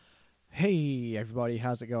Hey everybody,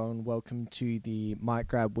 how's it going? Welcome to the Mic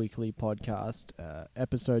Grab Weekly Podcast,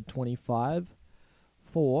 episode 25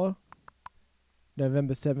 for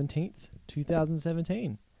November 17th,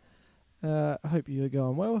 2017. I hope you're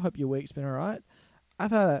going well. Hope your week's been alright.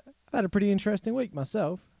 I've had a pretty interesting week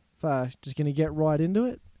myself. Just going to get right into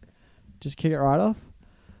it. Just kick it right off.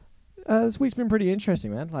 This week's been pretty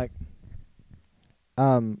interesting, man. Off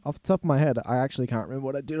the top of my head, I actually can't remember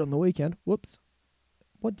what I did on the weekend. Whoops.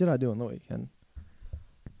 What did I do on the weekend?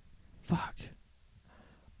 Fuck.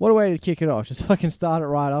 What a way to kick it off. Just fucking start it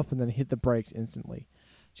right up and then hit the brakes instantly.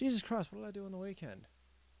 Jesus Christ, what did I do on the weekend?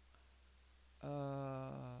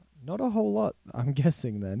 Not a whole lot, I'm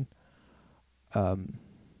guessing then. Man,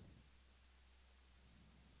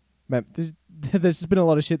 there's just been a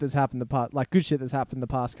lot of shit that's happened good shit that's happened the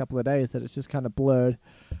past couple of days that it's just kind of blurred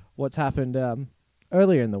what's happened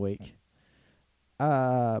earlier in the week.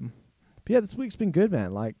 But yeah, this week's been good,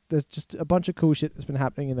 man. There's just a bunch of cool shit that's been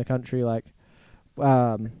happening in the country.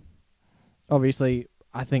 Obviously,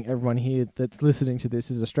 I think everyone here that's listening to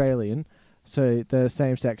this is Australian. So the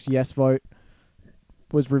same-sex yes vote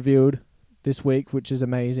was revealed this week, which is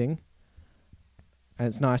amazing. And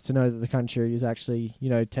it's nice to know that the country is actually,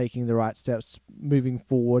 taking the right steps moving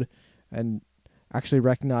forward and actually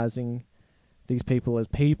recognizing these people as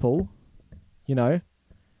people,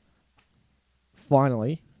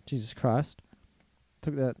 Finally. Jesus Christ.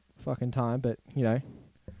 Took that fucking time, but,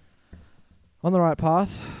 on the right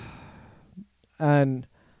path. And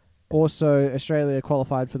also, Australia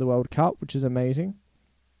qualified for the World Cup, which is amazing.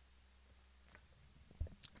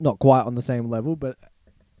 Not quite on the same level, but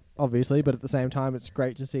obviously, but at the same time, it's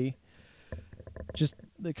great to see just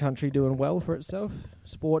the country doing well for itself,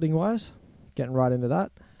 sporting-wise. Getting right into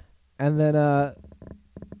that. And then,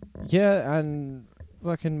 and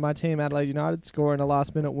fucking my team, Adelaide United, scoring a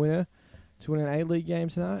last-minute winner to win an A-League game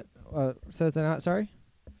tonight. Thursday night, sorry.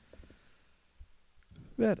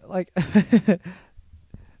 But,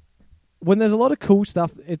 when there's a lot of cool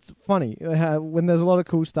stuff, it's funny. When there's a lot of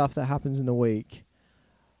cool stuff that happens in the week,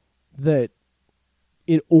 that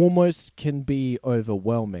it almost can be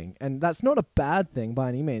overwhelming. And that's not a bad thing by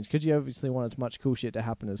any means, because you obviously want as much cool shit to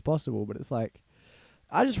happen as possible. But it's I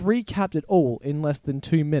just recapped it all in less than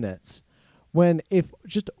 2 minutes. When if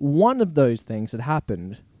just one of those things had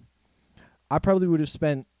happened, I probably would have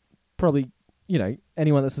spent,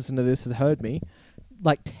 anyone that's listened to this has heard me,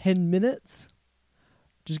 10 minutes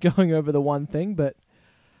just going over the one thing. But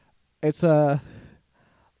it's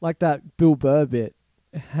like that Bill Burr bit,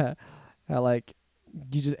 how you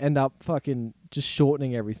just end up fucking just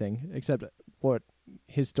shortening everything, except what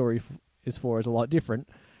his story is for is a lot different.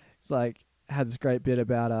 It's had this great bit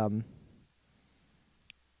about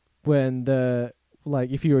when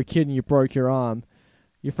if you were a kid and you broke your arm,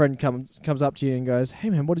 your friend comes up to you and goes,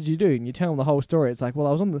 "Hey man, what did you do?" And you tell him the whole story. It's well,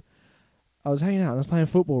 I was hanging out and I was playing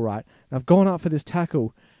football, right? And I've gone up for this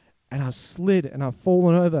tackle and I've slid and I've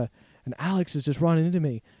fallen over and Alex is just running into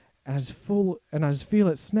me and I just feel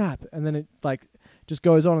it snap, and then it just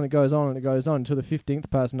goes on and it goes on and it goes on until the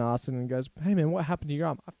 15th person asks and goes, "Hey man, what happened to your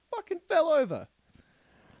arm?" I fucking fell over.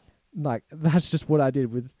 That's just what I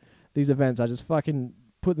did with these events. I just fucking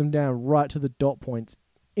put them down right to the dot points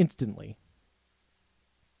instantly.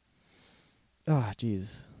 Oh,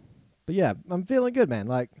 jeez. But yeah, I'm feeling good, man.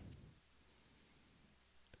 I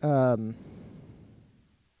don't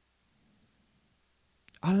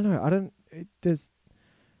know.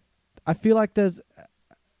 I feel like there's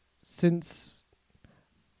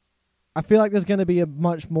going to be a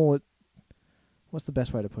much more, what's the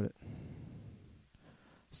best way to put it?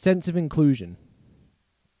 Sense of inclusion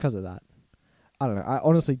because of that. I don't know. I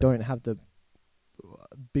honestly don't have the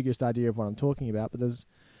biggest idea of what I'm talking about, but there's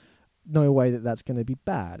no way that that's going to be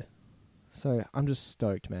bad. So I'm just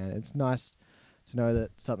stoked, man. It's nice to know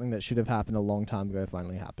that something that should have happened a long time ago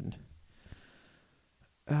finally happened.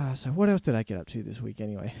 So what else did I get up to this week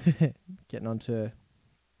anyway? Getting on to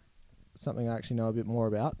something I actually know a bit more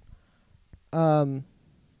about. I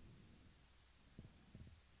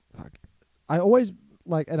always...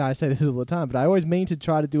 and I say this all the time, but I always mean to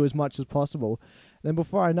try to do as much as possible. And then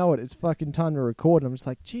before I know it, it's fucking time to record. And I'm just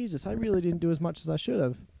Jesus, I really didn't do as much as I should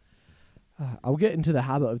have. I'll get into the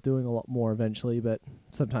habit of doing a lot more eventually, but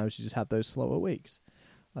sometimes you just have those slower weeks.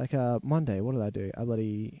 Monday, what did I do? I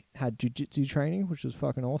bloody had jiu-jitsu training, which was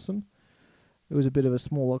fucking awesome. It was a bit of a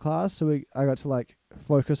smaller class, so I got to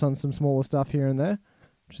focus on some smaller stuff here and there,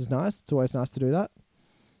 which is nice. It's always nice to do that.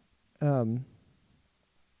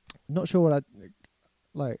 Not sure what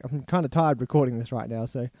I'm kind of tired recording this right now,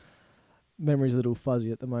 so memory's a little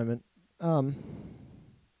fuzzy at the moment. I'm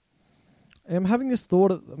having this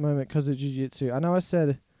thought at the moment because of jiu-jitsu. I know I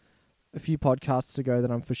said a few podcasts ago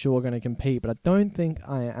that I'm for sure going to compete, but I don't think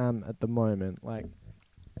I am at the moment. Like,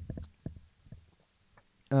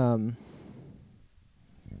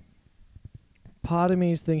 part of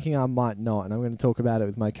me is thinking I might not, and I'm going to talk about it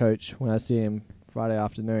with my coach when I see him Friday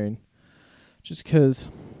afternoon, just because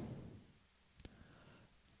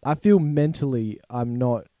I feel mentally I'm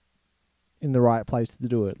not in the right place to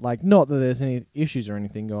do it. Like, not that there's any issues or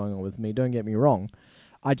anything going on with me, don't get me wrong.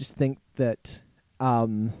 I just think that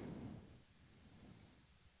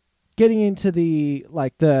getting into the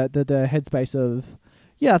headspace of,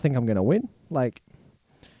 yeah, I think I'm going to win. Like,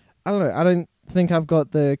 I don't know. I don't think I've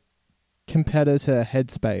got the competitor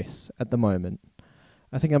headspace at the moment.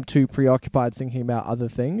 I think I'm too preoccupied thinking about other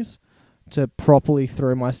things to properly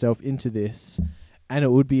throw myself into this, and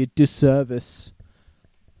it would be a disservice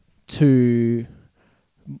to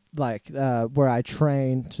where I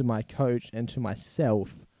train, to my coach and to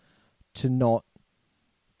myself, to not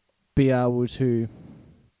be able to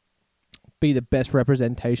be the best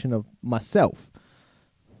representation of myself.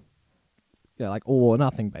 Like all or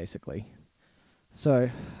nothing, basically. So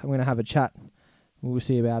I'm going to have a chat. We'll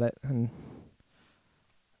see about it. And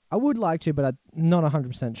I would like to, but I'm not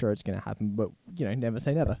 100% sure it's going to happen. But, never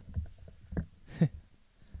say never.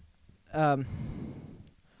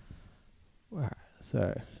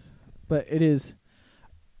 But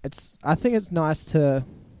I think it's nice to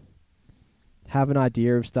have an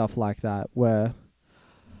idea of stuff like that, where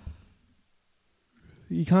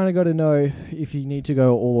you kind of got to know if you need to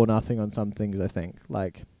go all or nothing on some things, I think.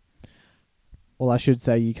 I should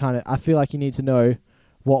say I feel like you need to know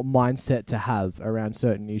what mindset to have around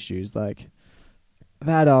certain issues. Like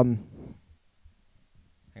that, hang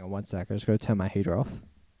on one sec, I just got to turn my heater off.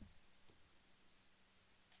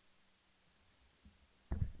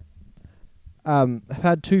 I've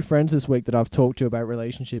had 2 friends this week that I've talked to about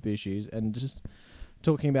relationship issues, and just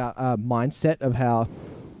talking about mindset of how,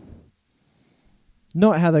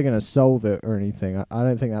 not how they're going to solve it or anything. I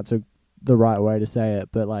don't think that's the right way to say it,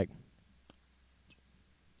 but like,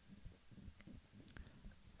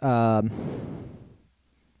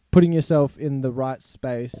 putting yourself in the right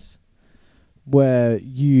space where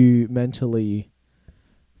you mentally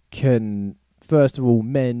can, first of all,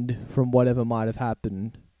 mend from whatever might have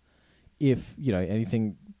happened, if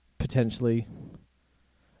anything potentially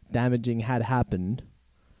damaging had happened,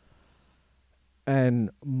 and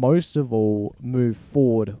most of all, move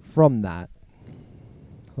forward from that.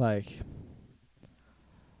 Like,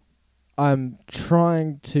 I'm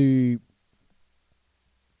trying to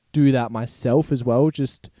do that myself as well,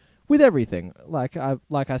 just with everything. Like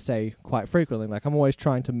I say quite frequently, like, I'm always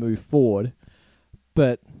trying to move forward,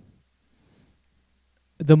 but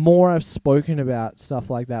the more I've spoken about stuff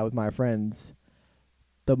like that with my friends,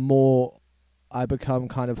 the more I become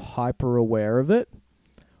kind of hyper aware of it,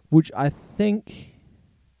 which I think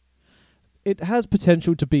it has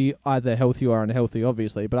potential to be either healthy or unhealthy,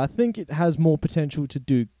 obviously, but I think it has more potential to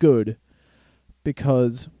do good,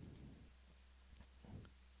 because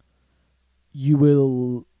you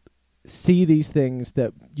will see these things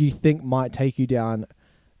that you think might take you down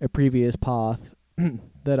a previous path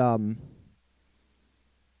that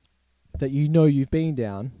you've been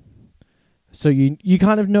down, so you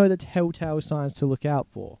kind of know the telltale signs to look out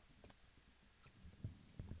for.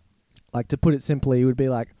 Like, to put it simply, it would be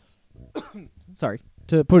like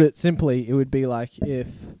if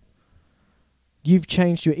you've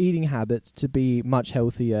changed your eating habits to be much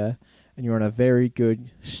healthier and you're on a very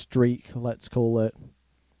good streak, let's call it,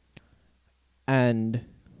 and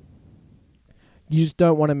you just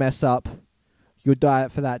don't want to mess up your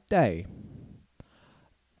diet for that day,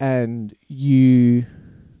 and you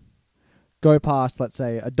go past, let's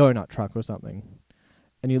say, a donut truck or something,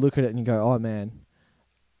 and you look at it and you go, oh man,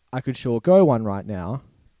 I could sure go one right now.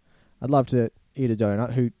 I'd love to eat a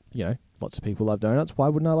donut. Lots of people love donuts. Why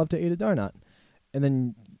wouldn't I love to eat a donut? And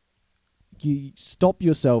then you stop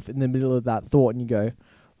yourself in the middle of that thought and you go,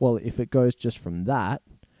 well, if it goes just from that,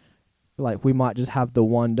 like, we might just have the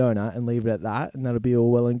one donut and leave it at that, and that'll be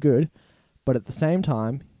all well and good. But at the same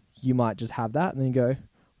time, you might just have that and then you go,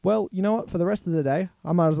 well, you know what, for the rest of the day,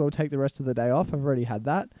 I might as well take the rest of the day off. I've already had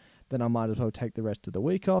that. Then I might as well take the rest of the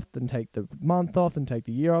week off, then take the month off, then take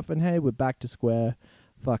the year off, and hey, we're back to square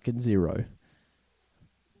fucking zero.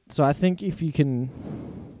 So I think if you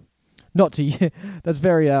can, that's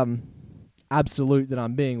very absolute that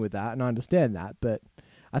I'm being with that, and I understand that, but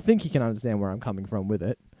I think you can understand where I'm coming from with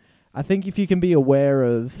it. I think if you can be aware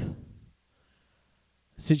of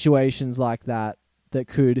situations like that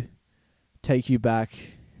could take you back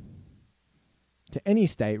to any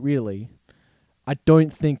state, really, I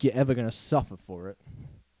don't think you're ever going to suffer for it.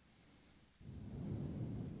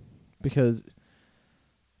 because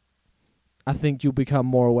I think you'll become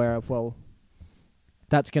more aware of, well,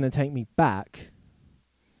 that's going to take me back.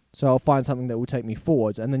 So I'll find something that will take me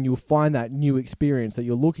forwards, and then you'll find that new experience that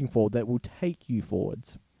you're looking for that will take you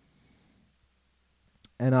forwards.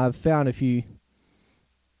 And I've found a few...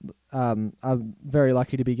 I'm very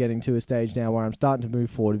lucky to be getting to a stage now where I'm starting to move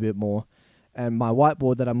forward a bit more. And my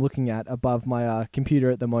whiteboard that I'm looking at above my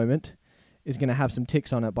computer at the moment is going to have some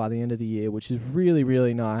ticks on it by the end of the year, which is really,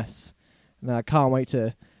 really nice. And I can't wait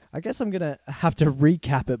to... I guess I'm going to have to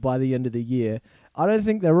recap it by the end of the year. I don't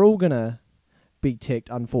think they're all going to be ticked,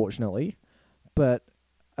 unfortunately, but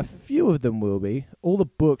a few of them will be. All the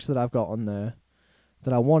books that I've got on there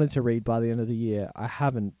that I wanted to read by the end of the year, I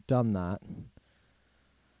haven't done that.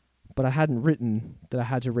 But I hadn't written that I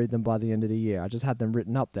had to read them by the end of the year. I just had them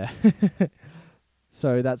written up there.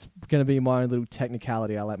 So that's going to be my own little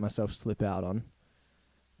technicality I let myself slip out on.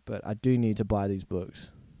 But I do need to buy these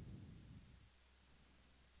books.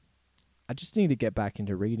 I just need to get back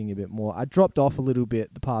into reading a bit more. I dropped off a little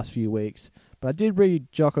bit the past few weeks, but I did read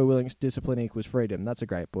Jocko Willink's Discipline Equals Freedom. That's a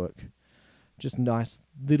great book. Just nice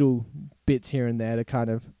little bits here and there to kind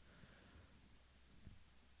of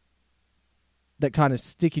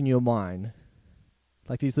stick in your mind.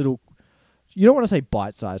 Like these little... You don't want to say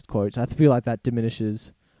bite-sized quotes. I feel like that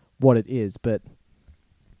diminishes what it is, but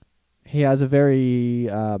he has a very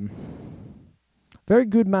very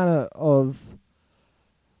good manner of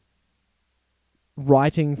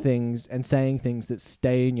writing things and saying things that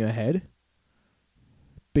stay in your head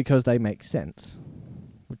because they make sense,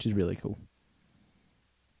 which is really cool.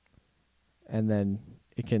 And then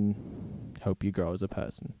it can help you grow as a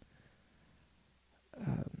person.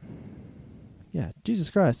 Yeah, Jesus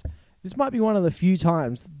Christ. This might be one of the few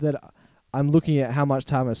times that I'm looking at how much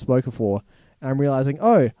time I've spoken for, and I'm realizing,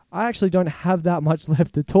 oh, I actually don't have that much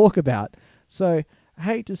left to talk about. So, I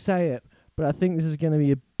hate to say it, but I think this is going to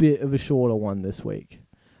be a bit of a shorter one this week,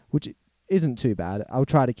 which isn't too bad. I'll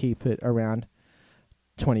try to keep it around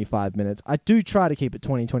 25 minutes. I do try to keep it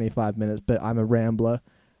 25 minutes, but I'm a rambler.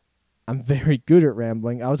 I'm very good at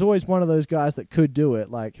rambling. I was always one of those guys that could do it.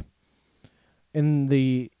 Like,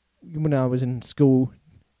 when I was in school,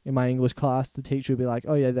 in my English class, the teacher would be like,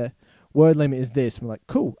 oh yeah, the word limit is this. I'm like,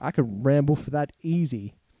 cool, I can ramble for that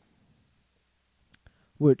easy.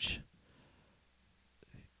 Which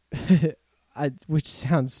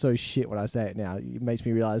sounds so shit when I say it now. It makes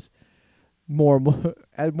me realize more and more,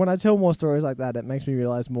 and when I tell more stories like that, it makes me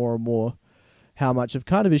realize more and more how much of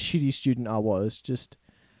kind of a shitty student I was, just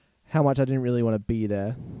how much I didn't really want to be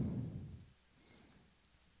there.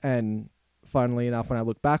 And funnily enough, when I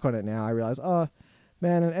look back on it now, I realize, oh,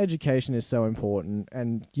 man, an education is so important,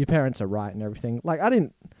 and your parents are right and everything. Like, I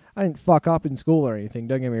didn't fuck up in school or anything,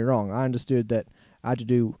 don't get me wrong. I understood that I had to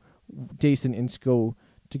do decent in school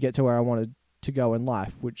to get to where I wanted to go in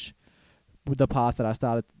life, which with the path that I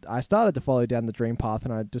started to follow down the dream path,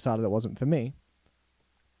 and I decided it wasn't for me.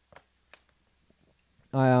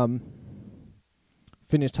 I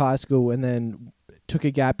finished high school and then took a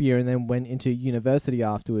gap year and then went into university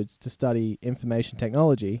afterwards to study information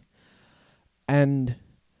technology. And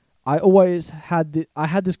I always had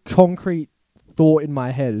this concrete thought in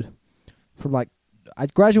my head from I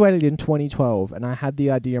graduated in 2012, and I had the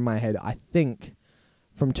idea in my head, I think,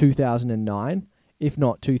 from 2009, if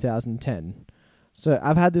not 2010. So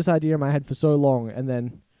I've had this idea in my head for so long, and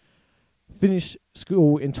then finish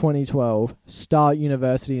school in 2012, start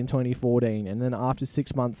university in 2014, and then after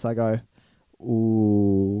 6 months I go,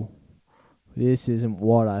 ooh, this isn't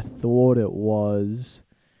what I thought it was.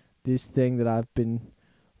 This thing that I've been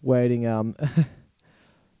waiting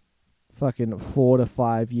fucking 4 to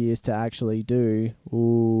 5 years to actually do.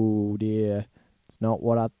 Ooh, dear. It's not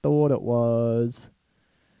what I thought it was.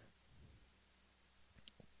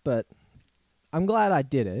 But I'm glad I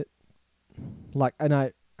did it.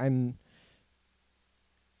 And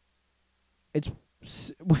it's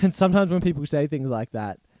sometimes when people say things like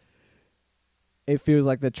that, it feels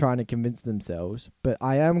like they're trying to convince themselves. But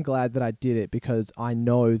I am glad that I did it because I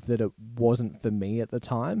know that it wasn't for me at the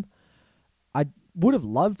time. I really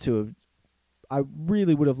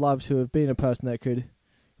would have loved to have been a person that could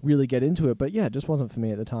really get into it. But yeah, it just wasn't for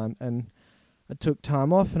me at the time. And I took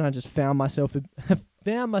time off and I just found myself,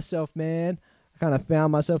 man. I kind of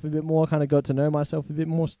found myself a bit more, kind of got to know myself a bit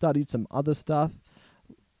more, studied some other stuff,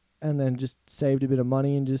 and then just saved a bit of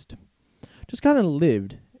money and just kind of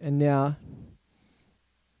lived. And now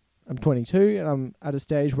I'm 22 and I'm at a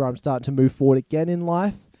stage where I'm starting to move forward again in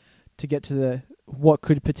life to get to what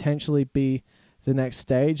could potentially be the next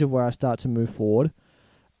stage of where I start to move forward.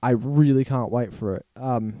 I really can't wait for it.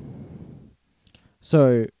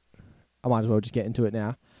 So I might as well just get into it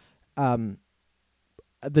now.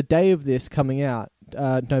 the day of this coming out,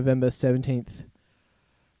 November 17th,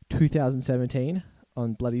 2017,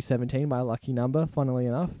 on bloody 17, my lucky number, funnily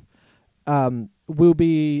enough, will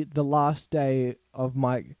be the last day of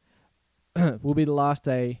my will be the last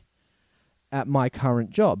day at my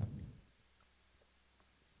current job.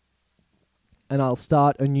 And I'll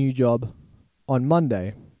start a new job on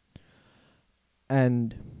Monday.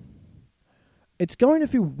 And it's going to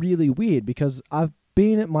feel really weird because I've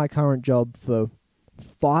been at my current job for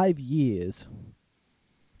 5 years,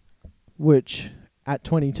 which at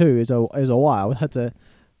 22 is a while. That's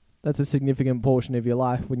a significant portion of your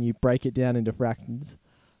life when you break it down into fractions.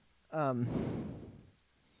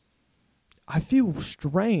 I feel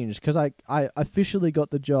strange because I officially got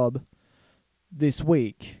the job this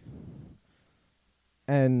week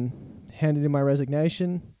and handed in my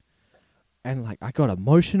resignation, and like I got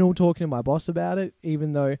emotional talking to my boss about it,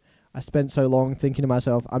 even though I spent so long thinking to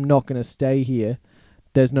myself, I'm not going to stay here.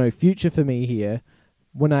 There's no future for me here.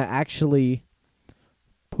 When I actually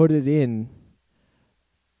put it in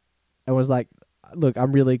and was like, look,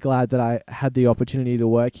 I'm really glad that I had the opportunity to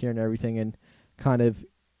work here and everything and kind of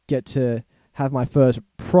get to have my first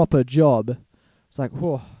proper job. It's like,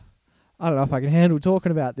 whoa, I don't know if I can handle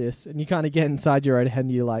talking about this. And you kind of get inside your own head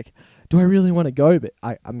and you're like, do I really want to go? But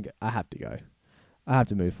I have to go. I have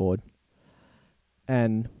to move forward.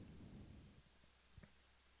 And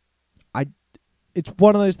it's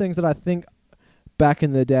one of those things that I think back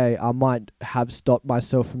in the day I might have stopped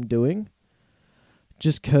myself from doing,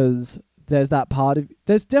 just because there's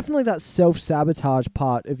definitely that self-sabotage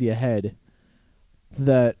part of your head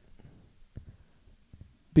that,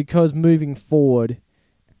 because moving forward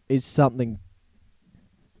is something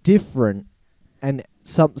different and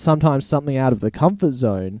sometimes something out of the comfort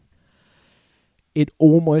zone, it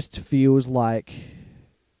almost feels like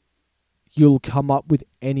you'll come up with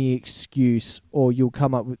any excuse, or you'll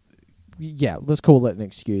come up with, let's call it an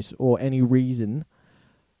excuse, or any reason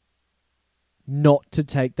not to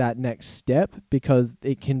take that next step, because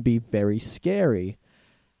it can be very scary.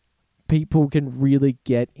 People can really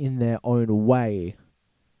get in their own way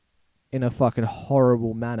in a fucking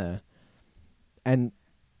horrible manner. And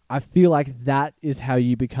I feel like that is how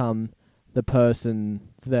you become the person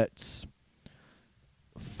that's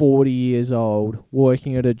 40 years old,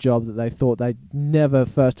 working at a job that they thought they'd never,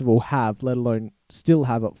 first of all, have, let alone still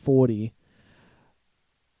have at 40,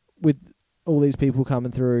 with all these people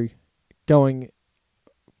coming through,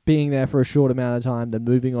 being there for a short amount of time, then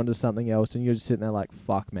moving on to something else, and you're just sitting there like,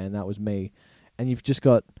 fuck, man, that was me. And you've just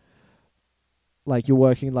got, like, you're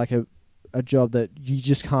working like a job that you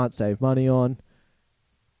just can't save money on.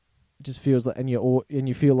 It just feels like, and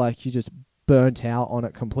you feel like you just burnt out on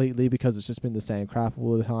it completely because it's just been the same crap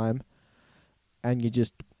all the time, and you're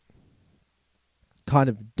just kind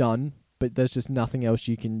of done, but there's just nothing else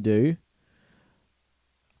you can do.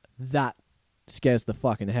 That scares the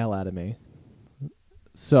fucking hell out of me.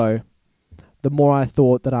 So the more I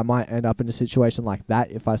thought that I might end up in a situation like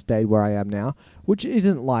that if I stayed where I am now, which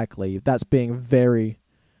isn't likely, that's being very,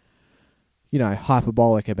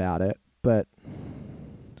 hyperbolic about it, but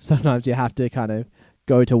sometimes you have to kind of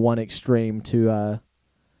go to one extreme to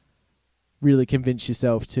really convince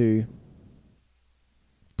yourself to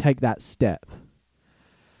take that step.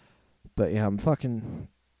 But yeah,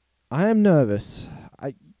 I am nervous.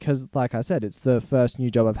 Because like I said, it's the first new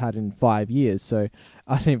job I've had in 5 years, so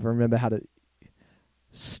I don't even remember how to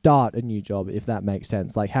start a new job, if that makes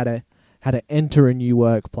sense. Like how to enter a new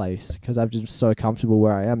workplace, because I'm just so comfortable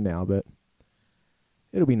where I am now. But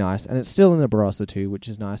it'll be nice, and it's still in the Barossa too, which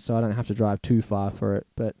is nice, so I don't have to drive too far for it.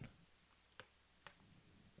 But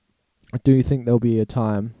I do think there'll be a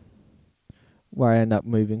time where I end up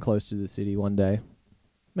moving close to the city one day.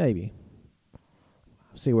 Maybe.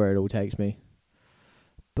 See where it all takes me.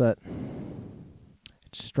 But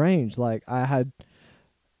it's strange. Like and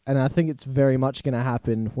I think it's very much going to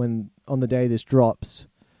happen when, on the day this drops,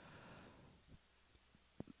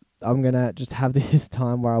 I'm going to just have this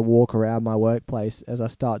time where I walk around my workplace as I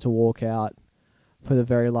start to walk out for the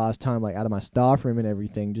very last time, like out of my staff room and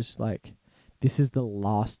everything, just like, this is the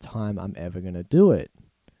last time I'm ever going to do it.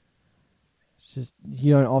 It's just,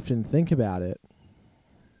 you don't often think about it.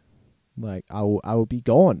 Like, I will be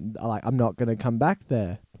gone. Like, I'm not going to come back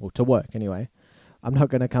there. Well, to work, anyway. I'm not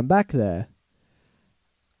going to come back there.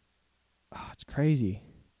 Oh, it's crazy.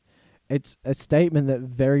 It's a statement that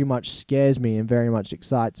very much scares me and very much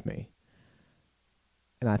excites me.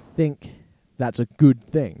 And I think that's a good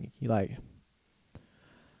thing.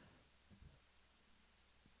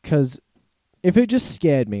 Because if it just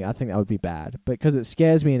scared me, I think that would be bad. But because it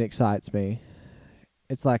scares me and excites me,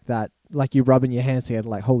 it's like that like you're rubbing your hands together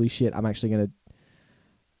like, holy shit, I'm actually going to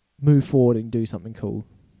move forward and do something cool.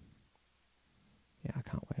 Yeah, I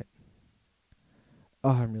can't wait. Oh,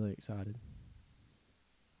 I'm really excited.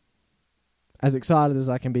 As excited as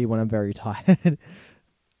I can be when I'm very tired.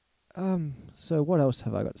 So what else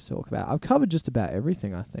have I got to talk about? I've covered just about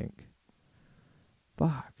everything, I think.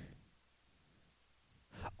 Fuck.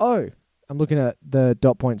 Oh, I'm looking at the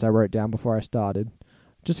dot points I wrote down before I started.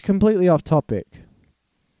 Just completely off topic.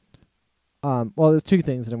 Well, there's two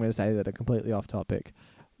things that I'm going to say that are completely off topic.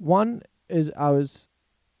 One is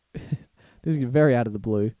this is very out of the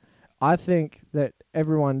blue. I think that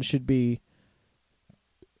everyone should be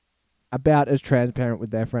about as transparent with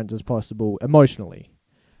their friends as possible emotionally.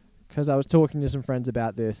 Because I was talking to some friends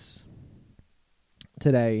about this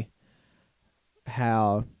today,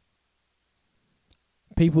 how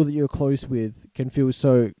people that you're close with can feel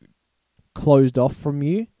so closed off from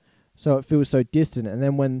you, so it feels so distant, and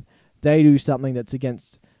then when they do something that's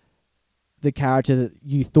against the character that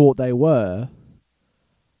you thought they were,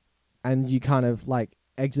 and you kind of like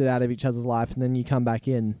exit out of each other's life, and then you come back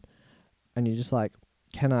in and you're just like,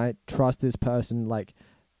 can I trust this person? Like,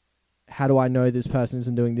 how do I know this person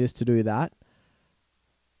isn't doing this to do that?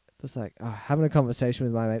 Just like having a conversation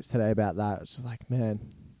with my mates today about that. It's just like, man,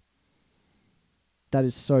 that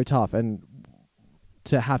is so tough. And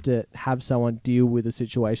to have someone deal with a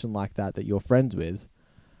situation like that you're friends with,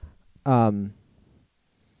 that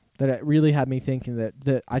it really had me thinking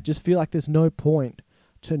that I just feel like there's no point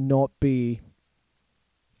to not be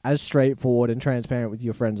as straightforward and transparent with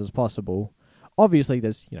your friends as possible. Obviously,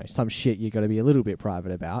 there's some shit you got to be a little bit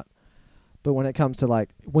private about. But when it comes to like,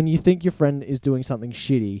 when you think your friend is doing something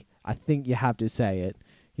shitty, I think you have to say it.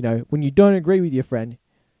 When you don't agree with your friend,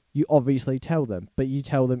 you obviously tell them, but you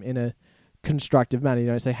tell them in a constructive manner. You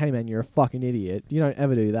don't say, hey man, you're a fucking idiot. You don't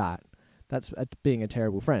ever do that. That's being a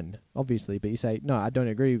terrible friend, obviously. But you say, no, I don't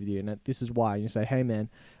agree with you, and this is why. And you say, hey man,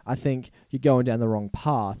 I think you're going down the wrong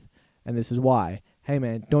path, and this is why. Hey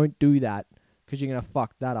man, don't do that, because you're going to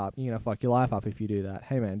fuck that up. You're going to fuck your life up if you do that.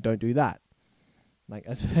 Hey man, don't do that. Like,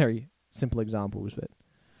 that's very simple examples, but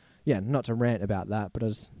yeah, not to rant about that, but I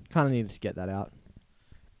just kind of needed to get that out.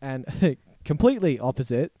 And completely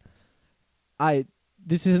opposite,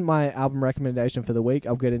 this isn't my album recommendation for the week.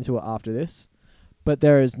 I'll get into it after this. But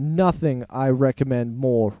there is nothing I recommend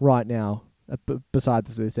more right now,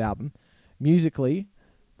 besides this album, musically,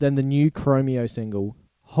 than the new Chromeo single.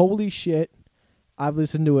 Holy shit, I've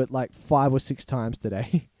listened to it like 5 or 6 times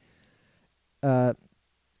today.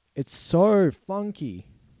 It's so funky.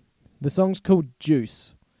 The song's called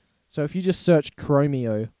Juice. So if you just search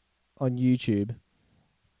Chromeo on YouTube,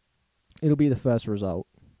 it'll be the first result.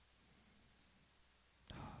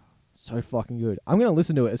 So fucking good. I'm going to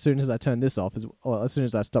listen to it as soon as I turn this off, as soon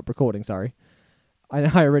as I stop recording, sorry. I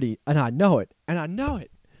know it.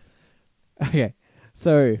 Okay,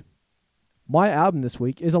 so my album this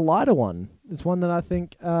week is a lighter one. It's one that I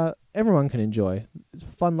think everyone can enjoy. It's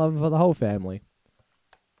fun loving for the whole family.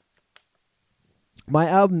 My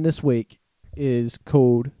album this week is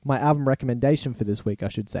called, my album recommendation for this week, I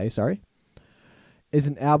should say, is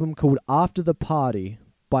an album called After the Party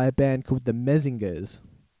by a band called the Menzingers.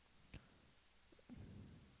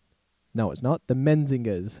 No, it's not. The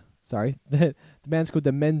Menzingers. Sorry. The band's called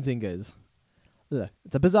the Menzingers. Ugh.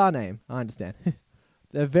 It's a bizarre name. I understand.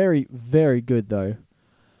 They're very, very good, though.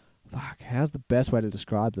 Fuck, how's the best way to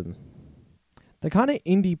describe them? They're kind of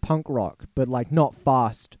indie punk rock, but like not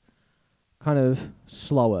fast. Kind of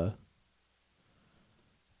slower.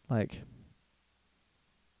 Like,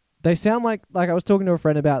 they sound like I was talking to a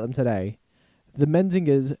friend about them today. The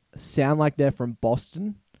Menzingers sound like they're from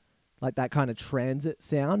Boston. Like that kind of transit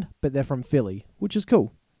sound, but they're from Philly, which is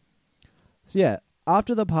cool. So yeah,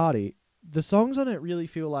 After the Party, the songs on it really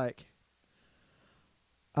feel like,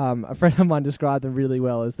 a friend of mine described them really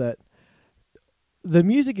well, is that the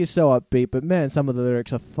music is so upbeat, but man, some of the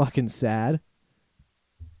lyrics are fucking sad.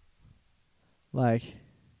 Like,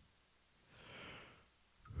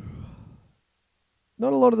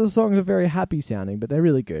 not a lot of the songs are very happy sounding, but they're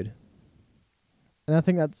really good. And I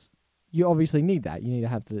think you obviously need that. You need to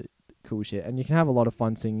have the cool shit, and you can have a lot of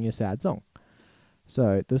fun singing a sad song.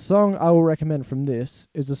 So the song I will recommend from this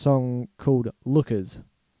is a song called Lookers.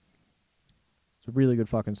 It's a really good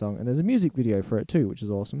fucking song, and there's a music video for it too, which is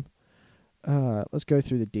awesome. Let's go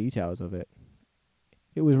through the details of it.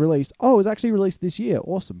 It was released, it was actually released this year.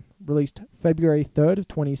 Awesome. Released February 3rd of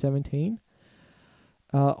 2017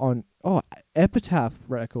 on Epitaph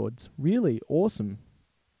Records. Really awesome.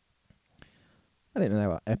 I didn't know they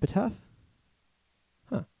were Epitaph.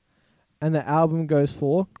 Huh. And the album goes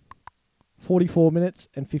for 44 minutes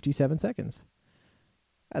and 57 seconds.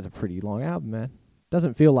 That's a pretty long album, man.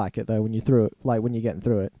 Doesn't feel like it though when you're through it. Like when you're getting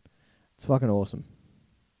through it, it's fucking awesome.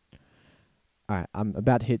 All right, I'm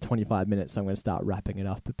about to hit 25 minutes, so I'm going to start wrapping it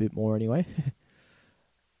up a bit more anyway.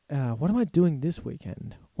 What am I doing this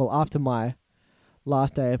weekend? Well, after my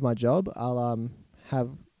last day of my job, I'll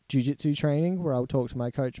have jiu-jitsu training where I'll talk to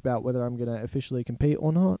my coach about whether I'm going to officially compete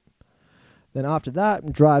or not. Then after that,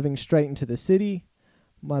 I'm driving straight into the city.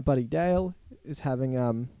 My buddy Dale is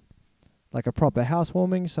having like a proper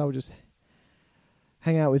housewarming, so I'll just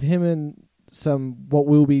hang out with him and some what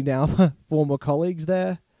will be now former colleagues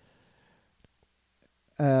there.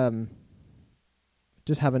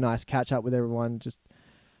 Just have a nice catch up with everyone. Just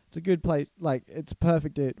it's a good place. Like it's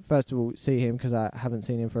perfect to first of all see him because I haven't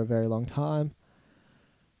seen him for a very long time,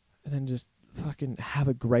 and then just fucking have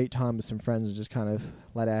a great time with some friends and just kind of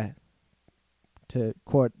to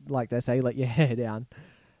quote like they say, let your hair down.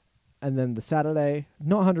 And then the Saturday,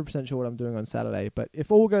 not 100% sure what I'm doing on Saturday, but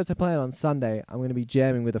if all goes to plan on Sunday, I'm going to be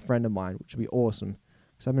jamming with a friend of mine, which will be awesome.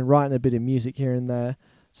 Because I've been writing a bit of music here and there,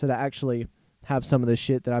 so to actually have some of the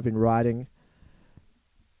shit that I've been writing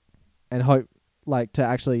and hope like to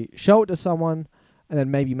actually show it to someone and then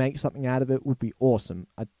maybe make something out of it would be awesome.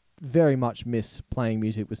 I very much miss playing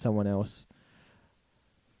music with someone else.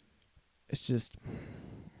 It's just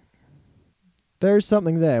there is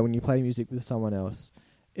something there when you play music with someone else.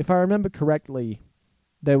 If I remember correctly,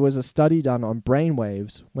 there was a study done on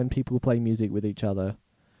brainwaves when people play music with each other.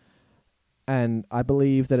 And I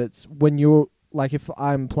believe that it's when you're, like if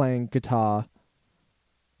I'm playing guitar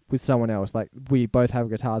with someone else, like we both have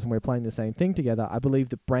guitars and we're playing the same thing together, I believe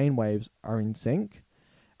the brainwaves are in sync.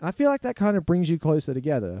 And I feel like that kind of brings you closer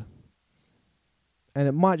together. And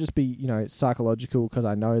it might just be, you know, psychological because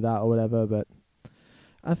I know that or whatever, but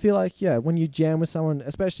I feel like, yeah, when you jam with someone,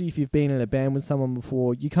 especially if you've been in a band with someone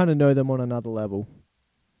before, you kind of know them on another level.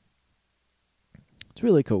 It's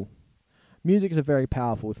really cool. Music is a very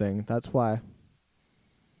powerful thing. That's why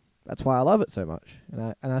I love it so much.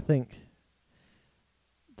 And I think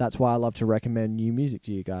that's why I love to recommend new music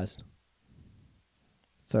to you guys.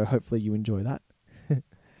 So hopefully you enjoy that.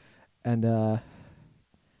 And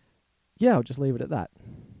yeah, I'll just leave it at that.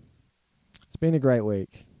 It's been a great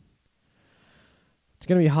week. It's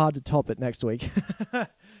going to be hard to top it next week. All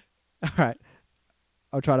right.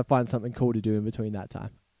 I'll try to find something cool to do in between that time.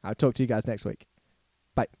 I'll talk to you guys next week.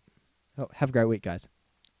 Bye. Oh, have a great week, guys.